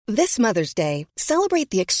This Mother's Day, celebrate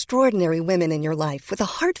the extraordinary women in your life with a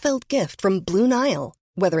heartfelt gift from Blue Nile.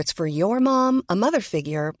 Whether it's for your mom, a mother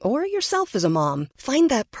figure, or yourself as a mom, find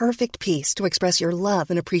that perfect piece to express your love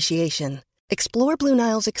and appreciation. Explore Blue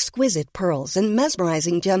Nile's exquisite pearls and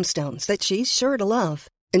mesmerizing gemstones that she's sure to love.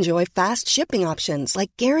 Enjoy fast shipping options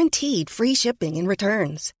like guaranteed free shipping and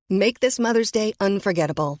returns. Make this Mother's Day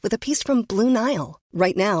unforgettable with a piece from Blue Nile.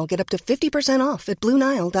 Right now, get up to 50% off at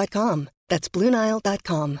BlueNile.com. That's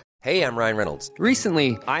BlueNile.com. Hey, I'm Ryan Reynolds.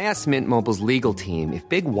 Recently, I asked Mint Mobile's legal team if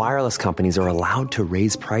big wireless companies are allowed to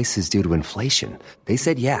raise prices due to inflation. They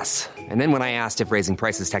said yes. And then when I asked if raising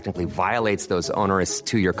prices technically violates those onerous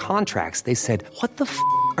two-year contracts, they said, "What the f***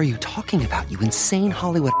 are you talking about, you insane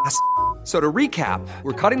Hollywood ass?" So to recap,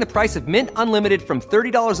 we're cutting the price of Mint Unlimited from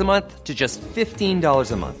 $30 a month to just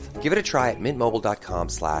 $15 a month. Give it a try at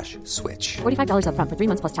mintmobile.com/switch. $45 up front for 3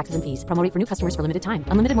 months plus taxes and fees. Promo rate for new customers for limited time.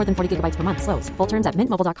 Unlimited more than 40 gigabytes per month. Slows full terms at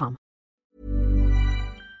mintmobile.com.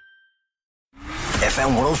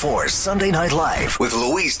 FM 104 Sunday Night Live with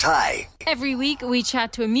Louise Ty. Every week we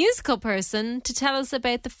chat to a musical person to tell us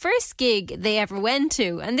about the first gig they ever went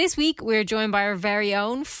to. And this week we're joined by our very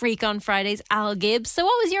own Freak on Fridays, Al Gibbs. So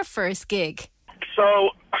what was your first gig?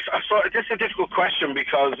 So this is a difficult question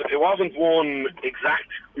because it wasn't one exact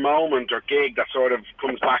moment or gig that sort of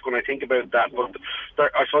comes back when I think about that. But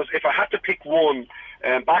I suppose if I had to pick one,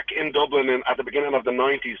 back in Dublin at the beginning of the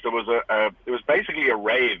 90s, there was it was basically a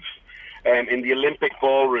rave in the Olympic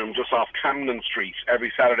Ballroom just off Camden Street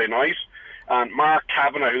every Saturday night. And Mark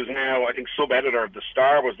Kavanagh, who's now, I think, sub-editor of The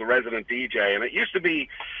Star, was the resident DJ. And it used to be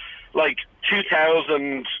like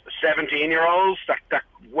 2,000 17-year-olds that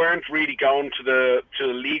weren't really going to the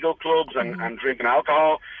legal clubs and drinking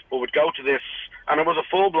alcohol, but would go to this. And it was a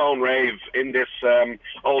full-blown rave in this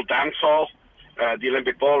old dance hall, the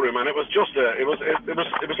Olympic Ballroom, and it was just it was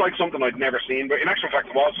like something I'd never seen. But in actual fact,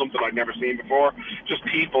 it was something I'd never seen before. Just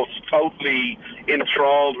people totally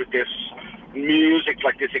enthralled with this music,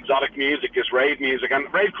 like this exotic music, this rave music.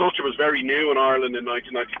 And rave culture was very new in Ireland in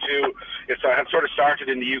 1992. It had sort of started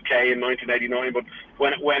in the UK in 1989, but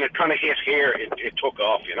when it kind of hit here, it took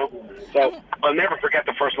off, you know. So I'll never forget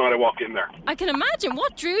the first night I walked in there. I can imagine.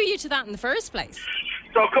 What drew you to that in the first place?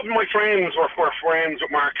 So a couple of my friends were friends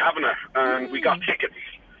with Mark Kavanagh, and we got tickets.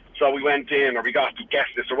 So we went in, or we got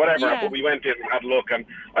guest list or whatever, but we went in and had a look, and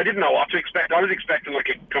I didn't know what to expect. I was expecting like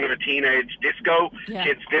a kind of a teenage disco,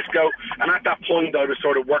 kids disco, and at that point I was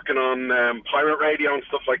sort of working on pirate radio and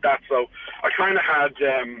stuff like that, so I kind of had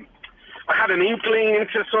I had an inkling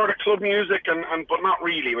into sort of club music, and but not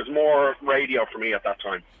really. It was more radio for me at that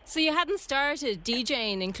time. So you hadn't started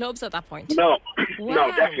DJing in clubs at that point? No, wow.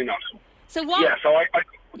 No, definitely not. So what? Yeah, so I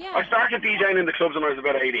started DJing in the clubs when I was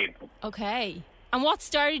about 18. Okay. And what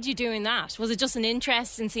started you doing that? Was it just an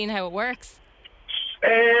interest in seeing how it works? So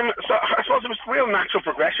I suppose it was a real natural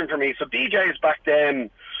progression for me. So DJs back then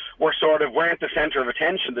weren't the centre of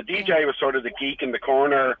attention. The DJ was sort of the geek in the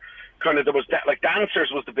corner. Kind of, there was like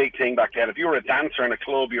dancers was the big thing back then. If you were a dancer in a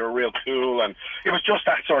club, you were real cool, and it was just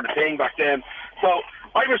that sort of thing back then. So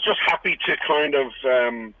I was just happy to kind of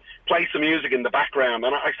play some music in the background,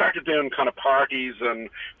 and I started doing kind of parties and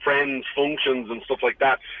friends functions and stuff like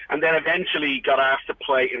that, and then eventually got asked to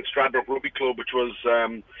play in Stradbroke Rugby Club, which was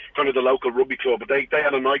kind of the local rugby club, but they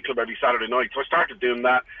had a nightclub every Saturday night, so I started doing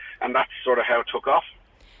that, and that's sort of how it took off.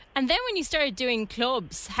 And then when you started doing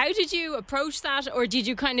clubs, how did you approach that, or did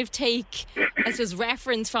you kind of take, I suppose,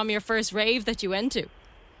 reference from your first rave that you went to?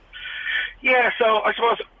 Yeah, so I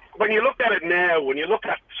suppose when you look at it now, when you look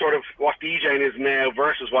at sort of what DJing is now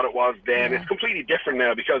versus what it was then, it's completely different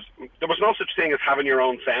now, because there was no such thing as having your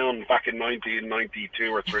own sound back in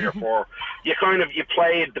 1992 or 3 or 4. You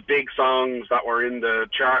played the big songs that were in the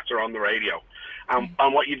charts or on the radio.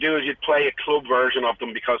 And what you do is you'd play a club version of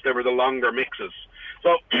them because they were the longer mixes.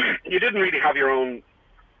 So you didn't really have your own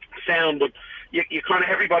sound, but you kind of,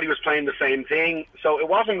 everybody was playing the same thing. So it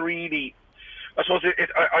wasn't really, I suppose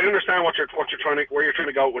I understand where you're trying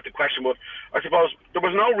to go with the question, but I suppose there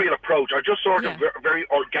was no real approach. I just sort of very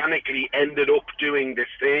organically ended up doing this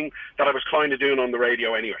thing that I was kind of doing on the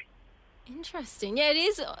radio anyway. Interesting. Yeah, it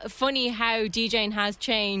is funny how DJing has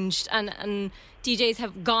changed, and DJs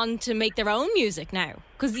have gone to make their own music now,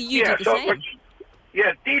 because you do the same.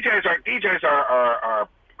 DJs are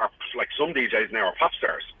like some DJs now are pop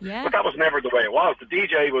stars. Yeah. But that was never the way it was. The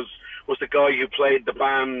DJ was the guy who played the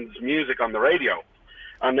band's music on the radio.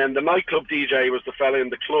 And then the nightclub DJ was the fella in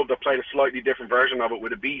the club that played a slightly different version of it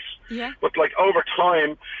with a beat. Yeah. But like over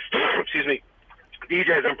time, excuse me,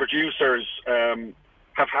 DJs and producers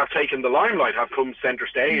have taken the limelight, have come centre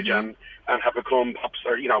stage and have become pops,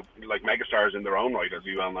 or like megastars in their own right, as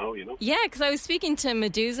you well know. Yeah, because I was speaking to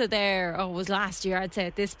Medusa there. It was last year, I'd say,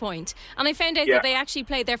 at this point, and I found out that they actually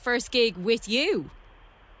played their first gig with you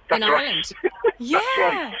in Ireland. Yeah.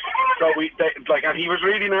 That's right. So and he was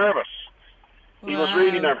really nervous. He was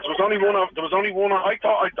really nervous. There was only one. I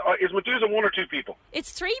thought, is Medusa one or two people?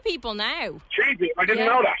 It's 3 people now. 3 people. I didn't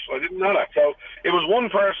know that. So it was one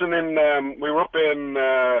person in. We were up in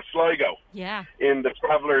Sligo. Yeah. In the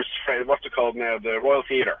Travellers, what's it called now? The Royal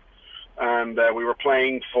Theatre, and we were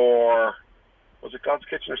playing for. Was it God's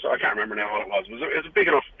Kitchen or so? I can't remember now what it was. It was a big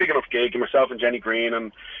enough gig. Myself and Jenny Green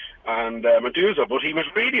and Medusa, but he was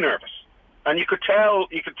really nervous. And you could tell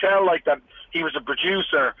like that he was a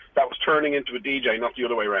producer that was turning into a DJ, not the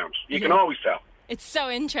other way around. You can always tell. It's so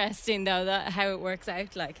interesting, though, that how it works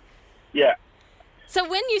out. Like, yeah. So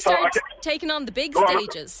when you start taking on the big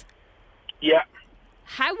stages,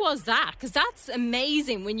 how was that? Because that's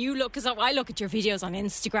amazing when you look. Because I look at your videos on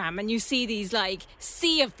Instagram and you see these like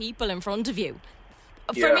sea of people in front of you.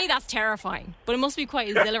 For me, that's terrifying, but it must be quite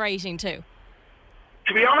exhilarating too.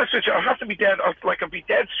 To be honest with you, I have to be dead. I'll be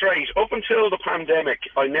dead straight. Up until the pandemic,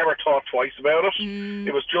 I never thought twice about it.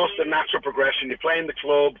 It was just a natural progression. You play in the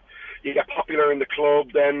club, you get popular in the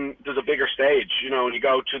club, then there's a bigger stage, and you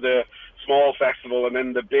go to the small festival and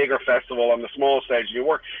then the bigger festival on the small stage.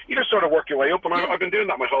 You just sort of work your way up, and I've been doing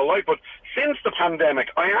that my whole life. But since the pandemic,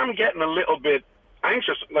 I am getting a little bit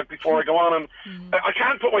anxious. Like before I go on, and I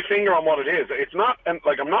can't put my finger on what it is. It's not, and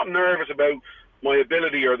like I'm not nervous about my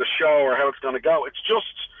ability or the show or how it's going to go. It's just,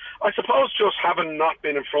 I suppose, just having not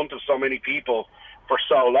been in front of so many people for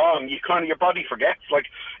so long, your body forgets.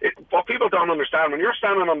 What people don't understand, when you're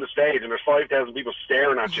standing on the stage and there's 5,000 people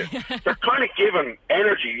staring at you, they're kind of giving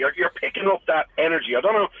energy. You're picking up that energy. I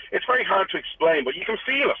don't know, it's very hard to explain, but you can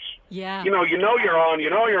feel it. Yeah. You're on,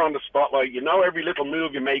 you're on the spotlight, every little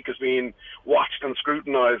move you make is being watched and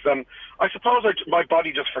scrutinised, and I suppose my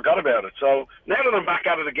body just forgot about it. So now that I'm back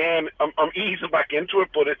at it again, I'm easing back into it,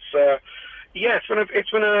 but it's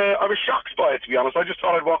I was shocked by it, to be honest. I just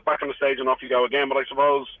thought I'd walk back on the stage and off you go again, but I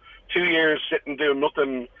suppose 2 years sitting doing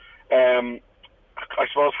nothing, I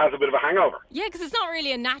suppose, has a bit of a hangover. Yeah, because it's not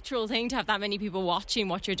really a natural thing to have that many people watching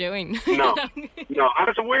what you're doing. No, and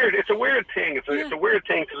it's a weird thing. It's a weird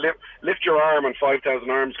thing to lift your arm and 5,000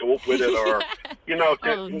 arms go up with it, or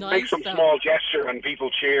make some small gesture and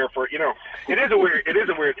people cheer for. It is a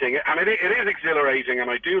weird thing, and it is exhilarating,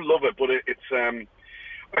 and I do love it. But it's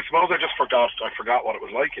I suppose I just forgot what it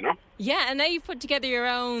was like, Yeah, and now you've put together your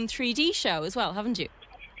own 3D show as well, haven't you?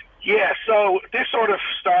 Yeah, so this sort of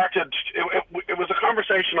started, it was a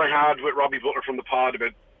conversation I had with Robbie Butler from The Pod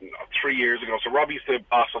about 3 years ago. So Robbie's the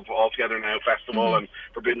boss of All Together Now Festival and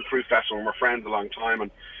Forbidden Fruit Festival, and we're friends a long time. And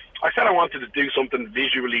I said I wanted to do something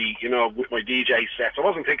visually, with my DJ sets. I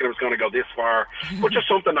wasn't thinking it was going to go this far, but just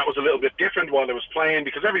something that was a little bit different while I was playing,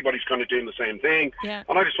 because everybody's kind of doing the same thing. Yeah.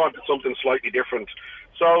 And I just wanted something slightly different.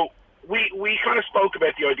 So we kind of spoke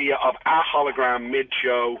about the idea of a hologram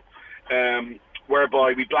mid-show,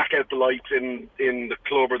 whereby we black out the lights in the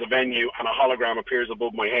club or the venue, and a hologram appears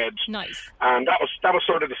above my head. Nice. And that was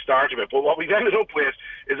sort of the start of it. But what we've ended up with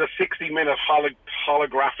is a 60-minute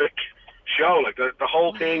holographic show. Like the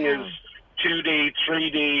whole thing is 2D,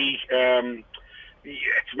 3D.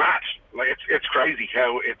 It's mad. Like it's crazy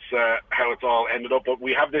how it's all ended up. But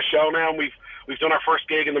we have this show now, and we've done our first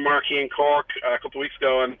gig in the Marquee in Cork a couple of weeks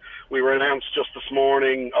ago, and we were announced just this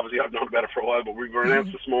morning. Obviously, I've known about it for a while, but we were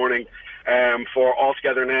announced this morning for All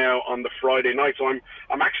Together Now on the Friday night. So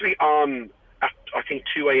I'm actually on at I think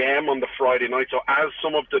 2 a.m. on the Friday night. So as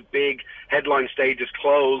some of the big headline stages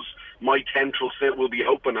close, my tent will be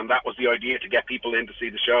open, and that was the idea, to get people in to see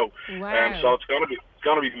the show. Wow. So it's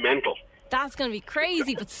gonna be mental. That's going to be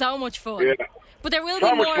crazy, but so much fun. Yeah. But there will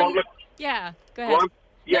so be more. Fun. Yeah, go ahead.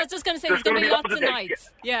 Yeah. No, I was just going to say there's going to be lots of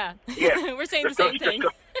nights. Yeah. We're saying the same thing.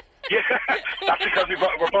 Yeah, that's because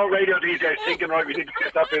we're both radio DJs thinking, right, we need to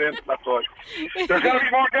get that bit in. That's why. There's going to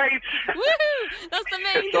be more dates. Woohoo! That's the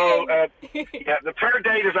main thing. The third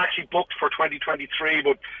date is actually booked for 2023,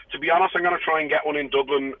 but to be honest, I'm going to try and get one in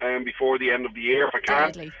Dublin before the end of the year if I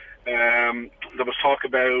can. Deadly. There was talk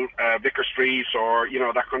about Vicar Street or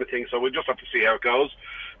that kind of thing, so we'll just have to see how it goes.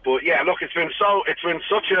 But yeah, look, it's been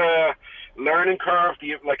such a learning curve,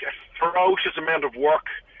 like a ferocious amount of work.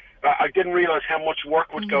 I didn't realise how much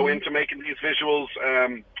work would go into making these visuals.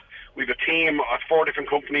 We've a team of 4 different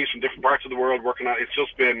companies from different parts of the world working on it. It's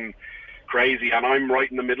just been crazy, and I'm right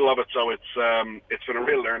in the middle of it, so it's been a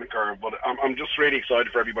real learning curve. But I'm just really excited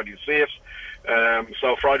for everybody to see it.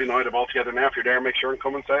 So Friday night, I'm all together now. If you're there, make sure and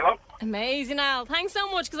come and say hello. Amazing, Al. Thanks so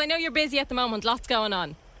much, because I know you're busy at the moment. Lots going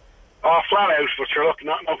on. Oh, flat out, but sure, look,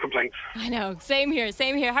 no complaints. I know. Same here.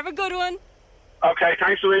 Have a good one. Okay,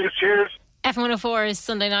 thanks, Louise. Cheers. FM104 is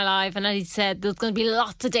Sunday Night Live, and as he said, there's going to be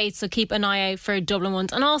lots of dates, so keep an eye out for Dublin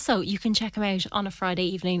ones. And also, you can check them out on a Friday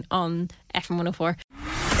evening on FM104.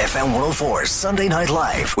 FM 104 Sunday Night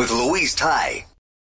Live with Louise Ty.